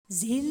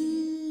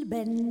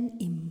Silben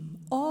im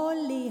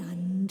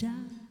Oleander,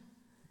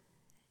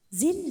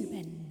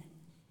 Silben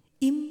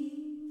im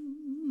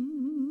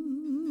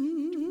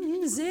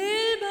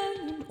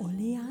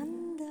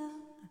Oleander,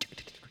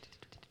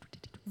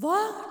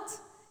 Wort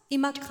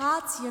im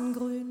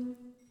Akaziengrün,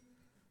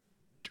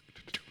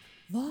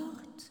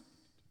 Wort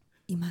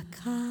im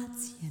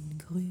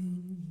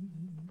Akaziengrün.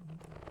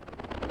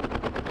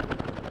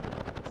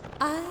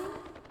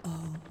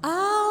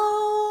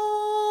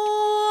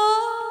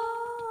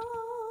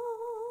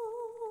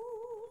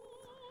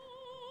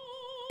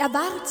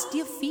 Erwart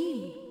dir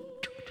viel.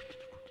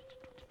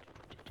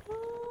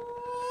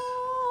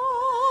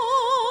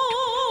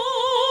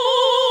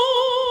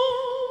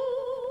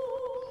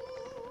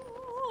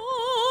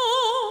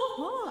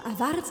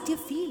 Erwart dir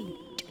viel.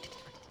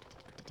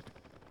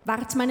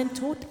 Wart meinen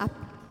Tod ab.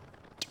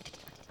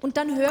 Und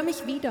dann hör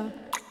mich wieder.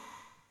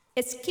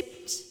 Es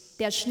kippt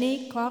der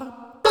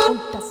Schneekorb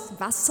und das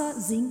Wasser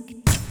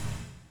sinkt.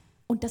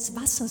 Und das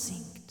Wasser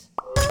sinkt.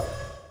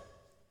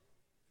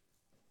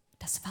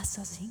 Das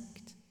Wasser sinkt.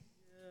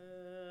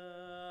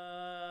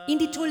 In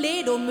die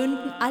Toledo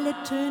münden alle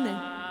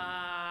Töne.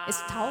 Es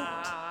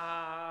taut.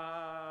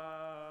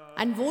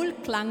 Ein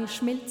Wohlklang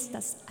schmilzt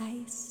das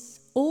Eis.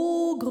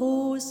 O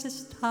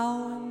großes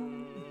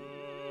Tauen.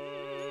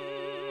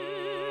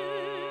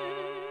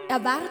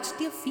 Erwart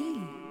dir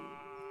viel.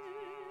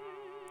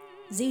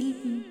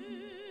 Silben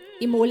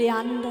im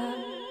Oleander,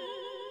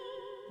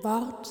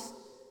 Wort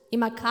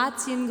im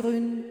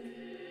Akaziengrün,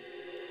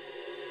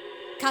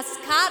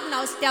 Kaskaden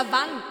aus der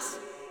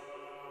Wand.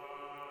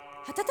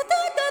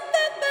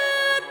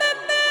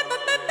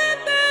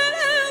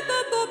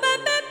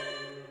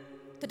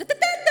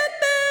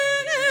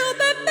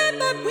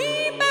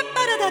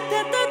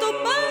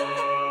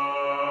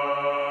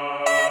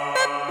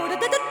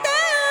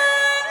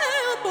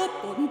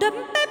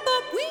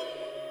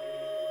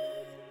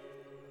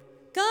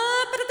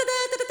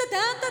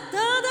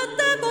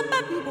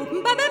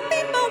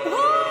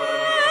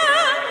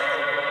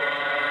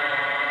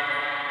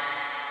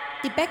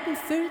 Die Becken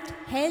füllt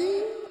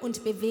hell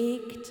und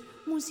bewegt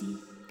Musik.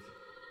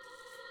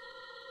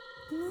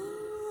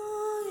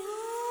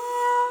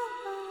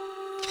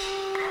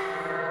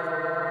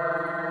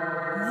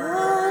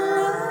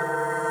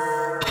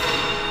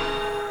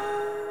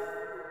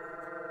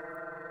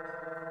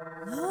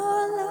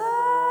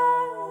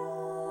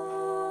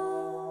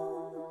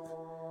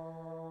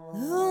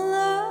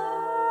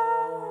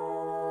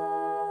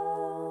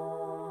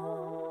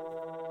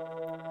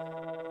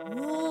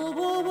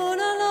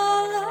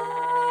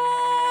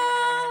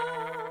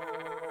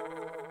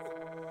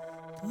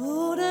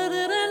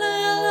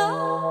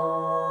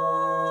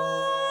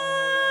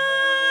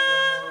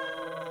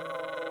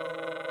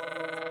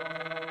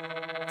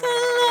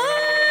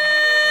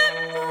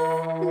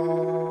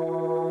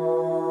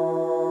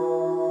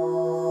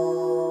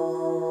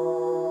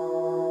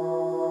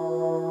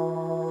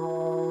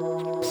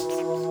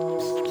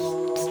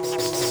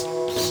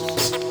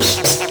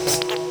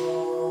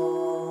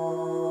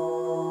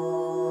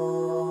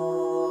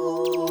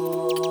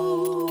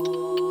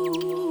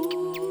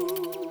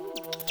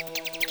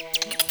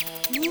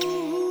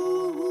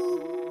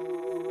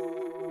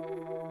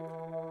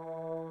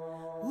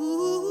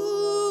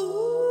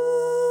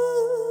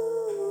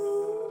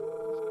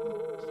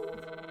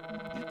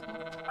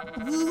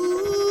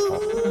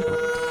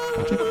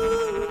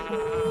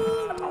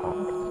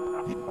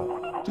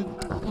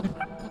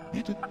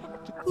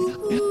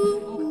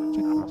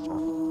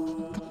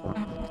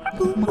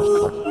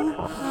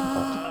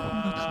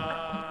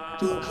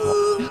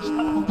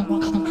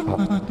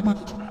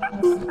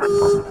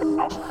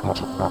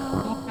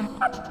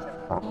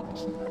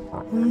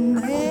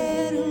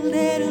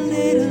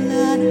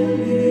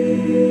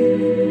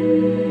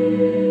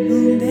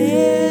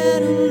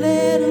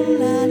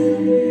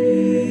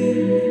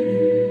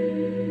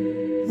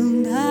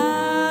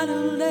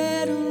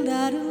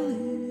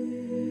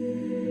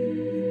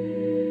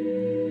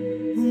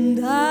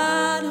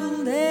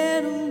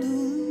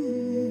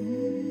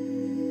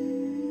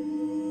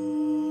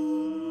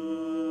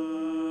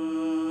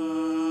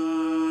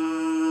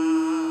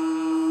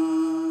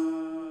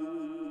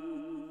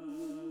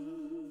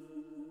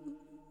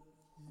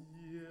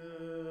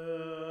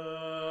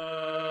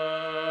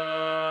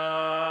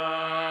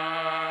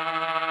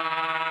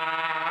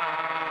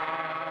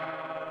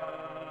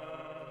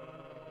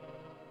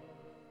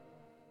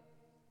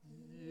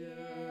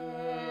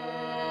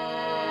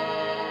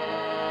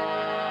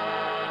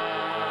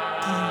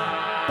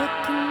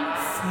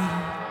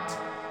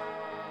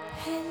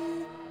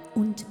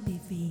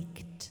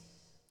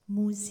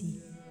 Musik.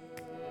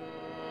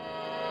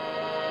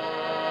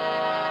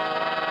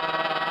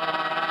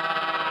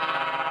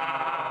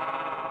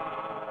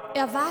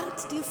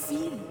 Erwart dir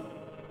viel.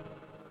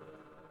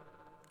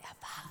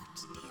 Erwart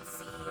dir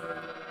viel.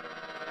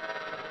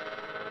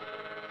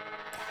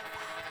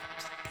 Erwart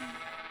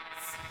dir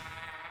viel.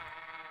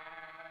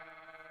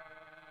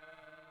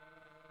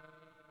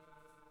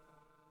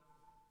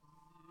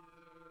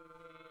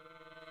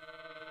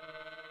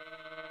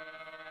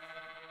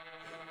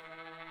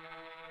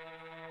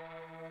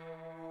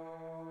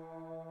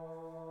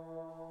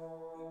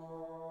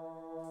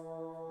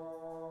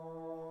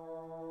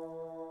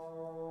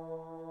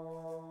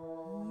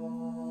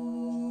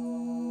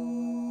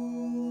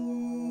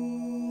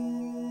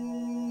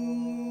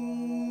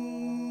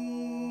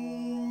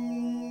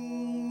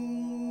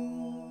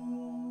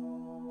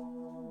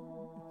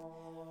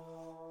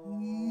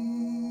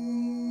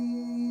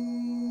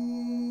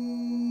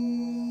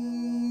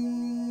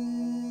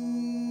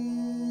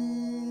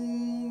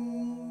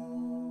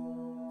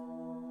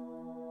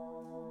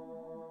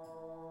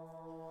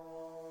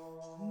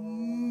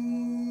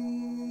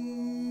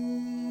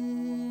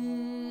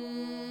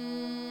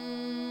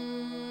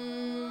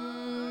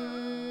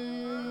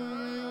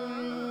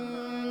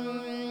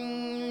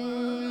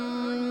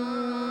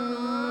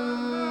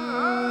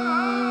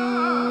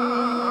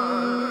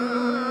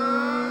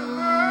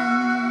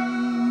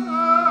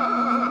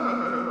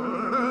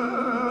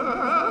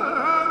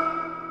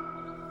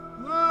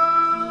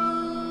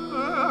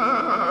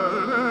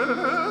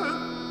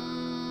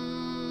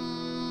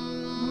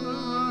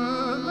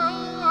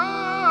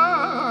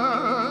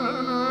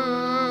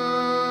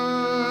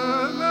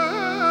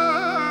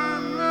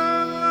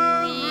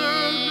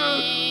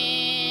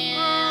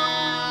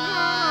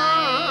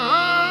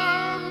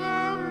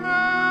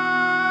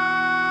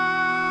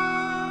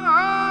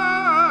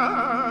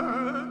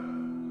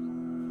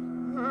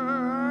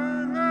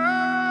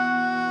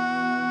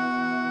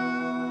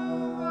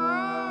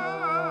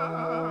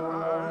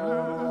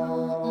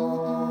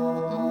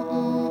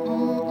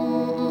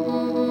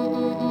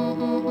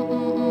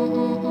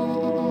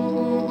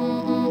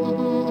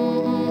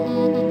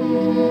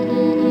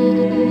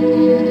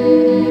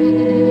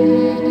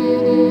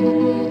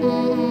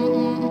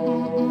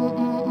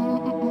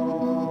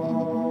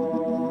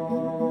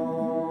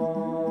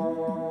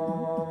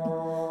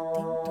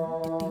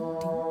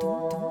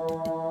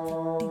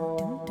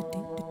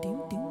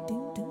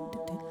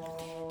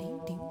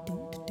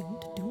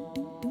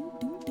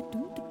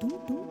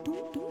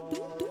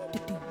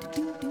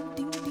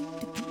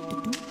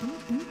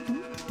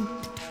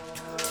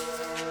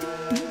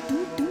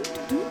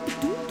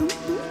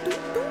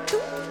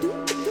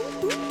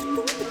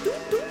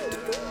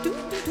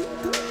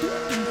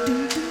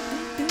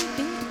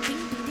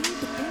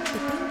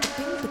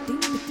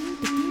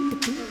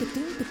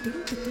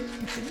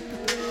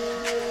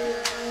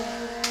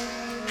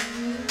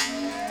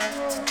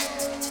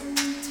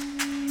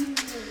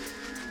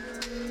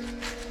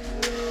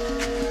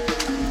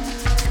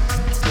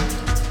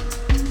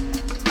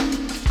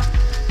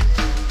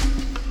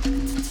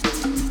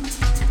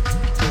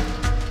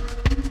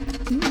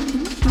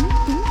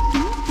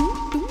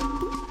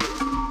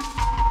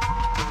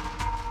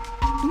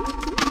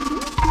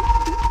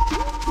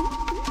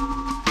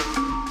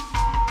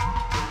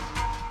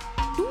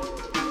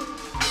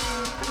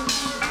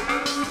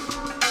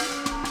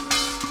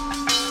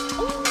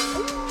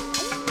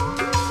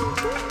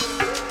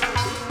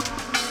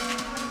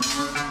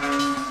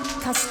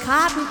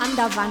 Farben an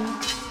der Wand.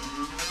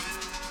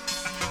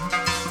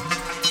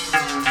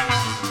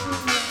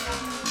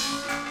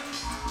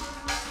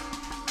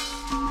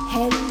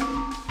 Hell,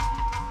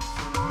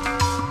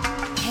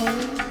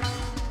 hell,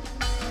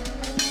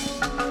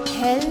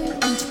 hell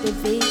und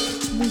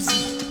bewegt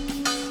Musik.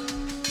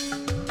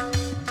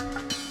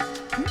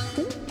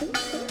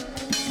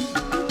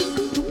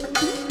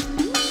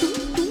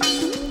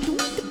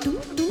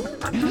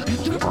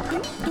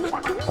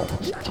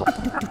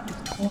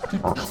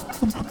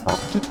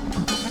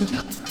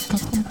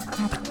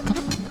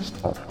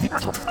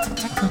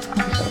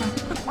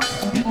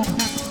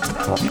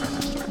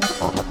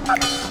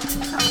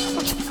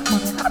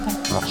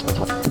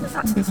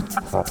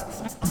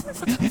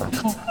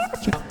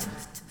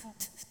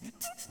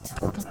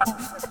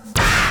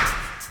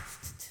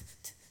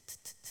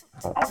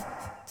 Oh.